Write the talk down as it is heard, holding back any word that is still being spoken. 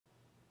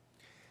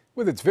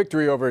With its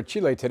victory over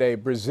Chile today,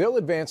 Brazil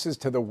advances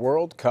to the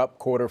World Cup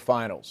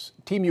quarterfinals.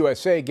 Team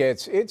USA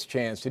gets its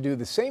chance to do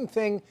the same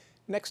thing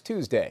next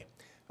Tuesday.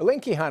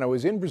 Elaine Quijano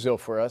is in Brazil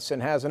for us and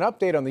has an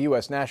update on the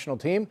U.S. national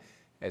team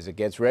as it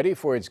gets ready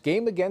for its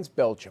game against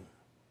Belgium.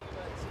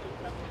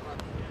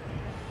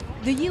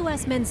 The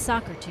U.S. men's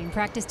soccer team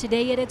practiced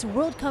today at its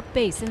World Cup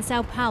base in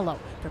Sao Paulo,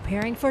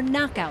 preparing for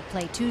knockout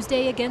play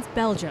Tuesday against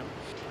Belgium.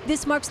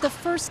 This marks the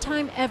first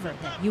time ever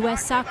that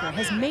U.S. soccer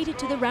has made it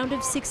to the round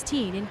of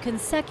 16 in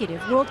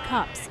consecutive World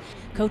Cups.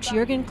 Coach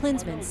Elaine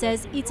Quijano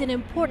says it's an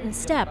important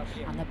step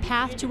on the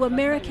path to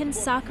American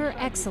soccer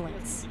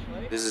excellence.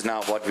 This is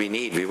not what we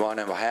need. We want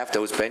to have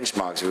those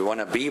benchmarks. We want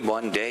to be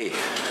one day,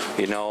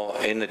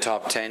 in the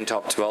top 10,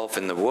 top 12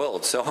 in the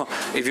world. So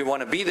if you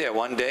want to be there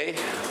one day,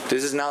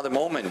 this is now the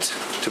moment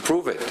to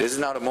prove it. This is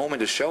now the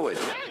moment to show it.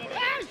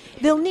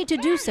 They'll need to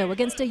do so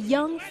against a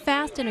young,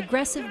 fast, and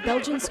aggressive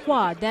Belgian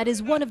squad that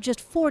is one of just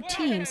 4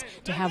 teams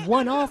to have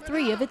won all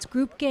 3 of its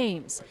group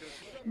games.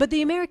 But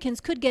the Americans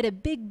could get a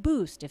big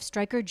boost if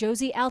striker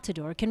Jozy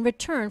Altidore can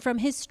return from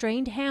his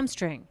strained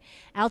hamstring.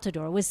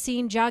 Altidore was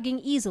seen jogging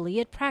easily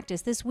at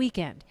practice this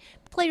weekend.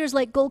 Players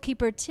like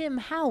goalkeeper Tim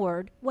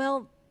Howard,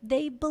 well,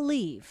 they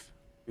believe.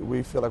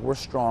 We feel like we're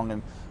strong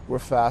and we're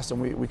fast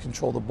and we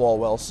control the ball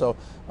well, so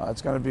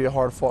it's going to be a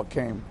hard-fought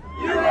game.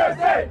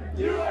 USA!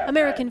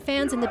 American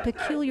fans in the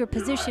peculiar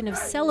position of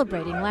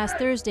celebrating last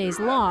Thursday's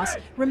loss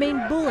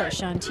remain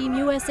bullish on Team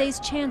USA's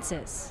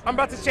chances. I'm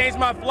about to change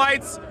my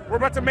flights. We're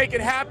about to make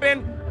it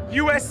happen.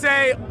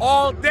 USA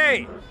all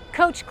day.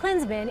 Coach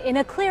Klinsmann, in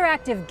a clear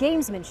act of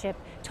gamesmanship,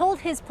 told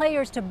his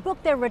players to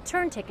book their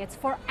return tickets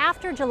for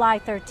after July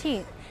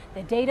 13th,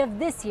 the date of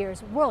this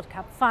year's World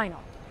Cup final.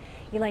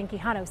 Elaine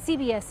Quijano,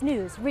 CBS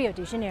News, Rio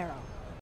de Janeiro.